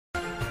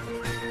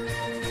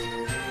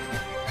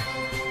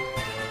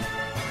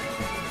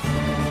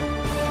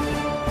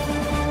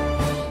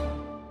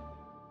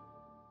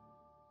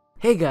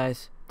Hey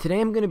guys, today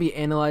I'm going to be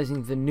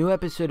analyzing the new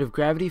episode of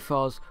Gravity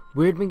Falls,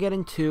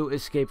 Weirdmageddon 2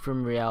 Escape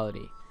from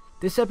Reality.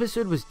 This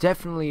episode was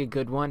definitely a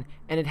good one,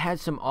 and it had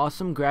some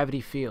awesome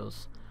gravity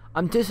feels.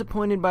 I'm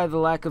disappointed by the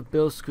lack of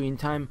Bill's screen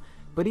time,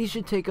 but he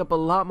should take up a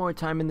lot more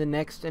time in the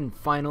next and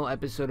final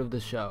episode of the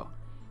show.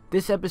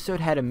 This episode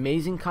had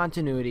amazing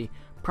continuity,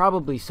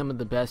 probably some of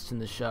the best in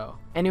the show.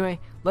 Anyway,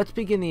 let's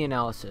begin the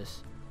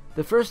analysis.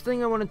 The first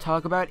thing I want to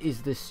talk about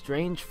is this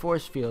strange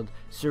force field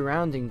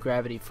surrounding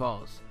Gravity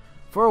Falls.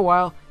 For a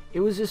while, it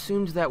was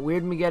assumed that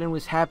Weirdmageddon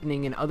was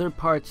happening in other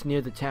parts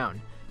near the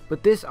town,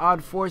 but this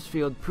odd force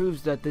field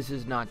proves that this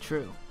is not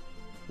true.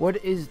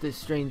 What is this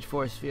strange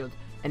force field,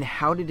 and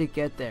how did it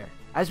get there?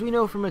 As we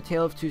know from A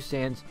Tale of Two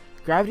Sands,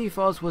 Gravity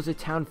Falls was a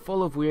town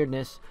full of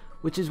weirdness,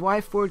 which is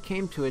why Ford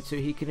came to it so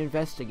he could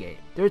investigate.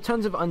 There are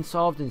tons of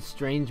unsolved and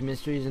strange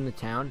mysteries in the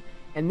town,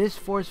 and this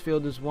force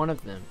field is one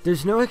of them.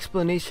 There's no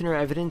explanation or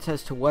evidence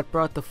as to what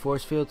brought the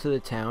force field to the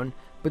town,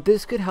 but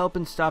this could help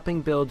in stopping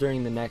Bill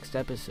during the next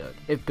episode.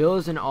 If Bill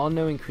is an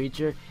all-knowing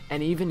creature,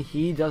 and even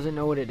he doesn't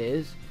know what it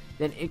is,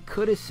 then it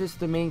could assist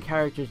the main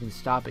characters in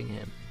stopping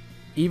him.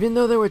 Even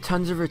though there were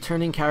tons of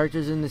returning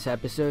characters in this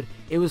episode,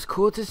 it was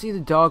cool to see the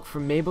dog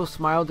from Mabel's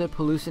Smile Dip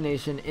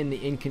hallucination in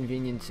the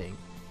inconveniencing.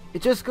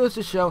 It just goes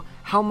to show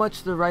how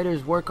much the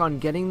writers work on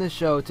getting the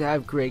show to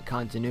have great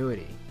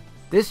continuity.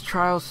 This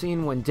trial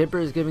scene when Dipper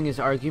is giving his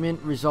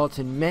argument results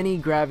in many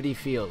gravity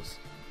feels.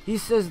 He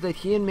says that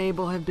he and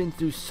Mabel have been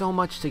through so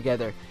much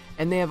together,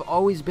 and they have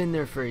always been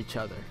there for each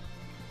other.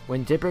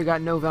 When Dipper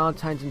got no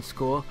Valentines in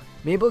school,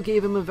 Mabel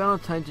gave him a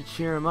Valentine to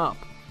cheer him up,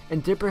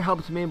 and Dipper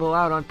helped Mabel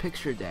out on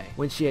picture day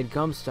when she had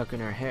gum stuck in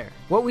her hair.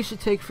 What we should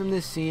take from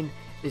this scene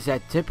is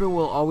that Dipper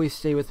will always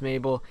stay with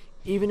Mabel,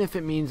 even if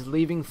it means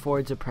leaving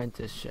Ford's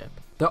apprenticeship.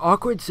 The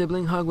awkward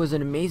sibling hug was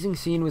an amazing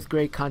scene with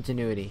great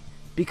continuity.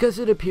 Because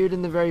it appeared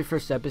in the very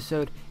first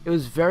episode, it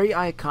was very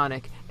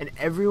iconic and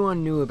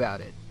everyone knew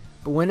about it.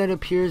 But when it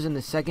appears in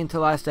the second to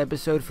last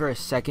episode for a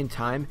second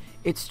time,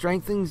 it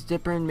strengthens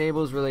Dipper and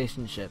Mabel's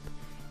relationship.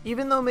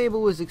 Even though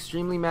Mabel was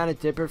extremely mad at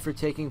Dipper for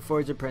taking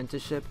Ford's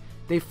apprenticeship,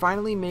 they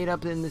finally made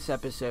up in this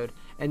episode,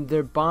 and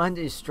their bond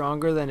is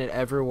stronger than it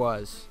ever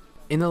was.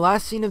 In the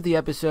last scene of the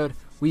episode,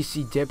 we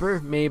see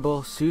Dipper,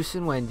 Mabel, Seuss,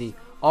 and Wendy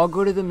all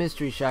go to the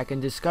Mystery Shack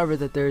and discover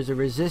that there is a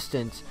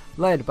resistance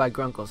led by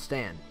Grunkle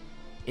Stan.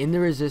 In the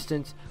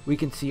resistance, we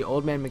can see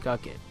Old Man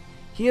McGucket.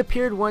 He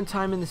appeared one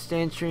time in the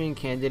Stanchurian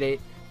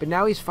Candidate, but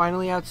now he's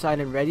finally outside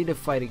and ready to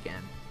fight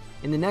again.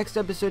 In the next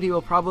episode, he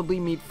will probably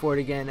meet Ford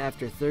again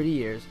after 30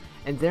 years,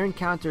 and their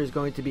encounter is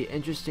going to be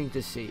interesting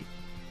to see.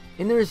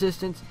 In the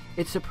Resistance,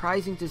 it's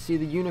surprising to see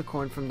the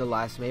unicorn from the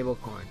last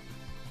Mabelcorn.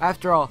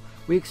 After all,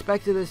 we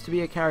expected this to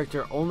be a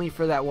character only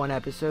for that one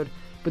episode,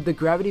 but the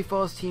Gravity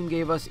Falls team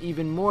gave us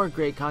even more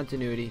great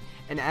continuity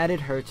and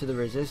added her to the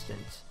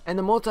Resistance. And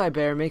the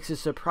Multi-Bear makes a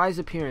surprise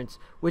appearance,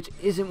 which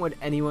isn't what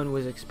anyone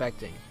was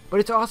expecting. But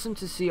it's awesome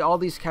to see all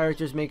these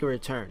characters make a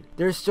return.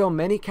 There are still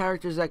many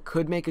characters that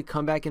could make a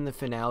comeback in the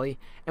finale,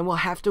 and we'll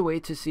have to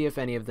wait to see if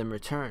any of them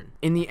return.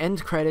 In the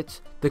end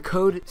credits, the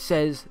code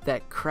says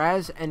that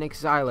Kraz and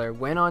Exiler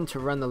went on to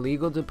run the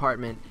legal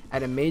department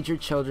at a major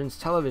children's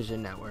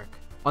television network.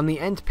 On the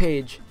end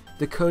page,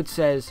 the code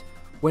says,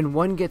 "When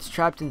one gets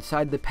trapped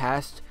inside the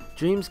past,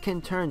 dreams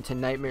can turn to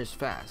nightmares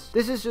fast."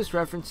 This is just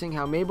referencing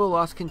how Mabel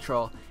lost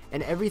control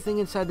and everything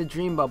inside the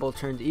dream bubble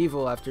turned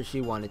evil after she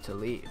wanted to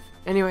leave.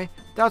 Anyway,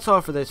 that's all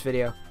for this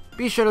video.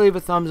 Be sure to leave a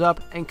thumbs up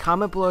and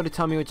comment below to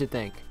tell me what you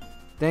think.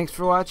 Thanks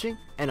for watching,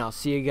 and I'll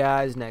see you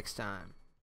guys next time.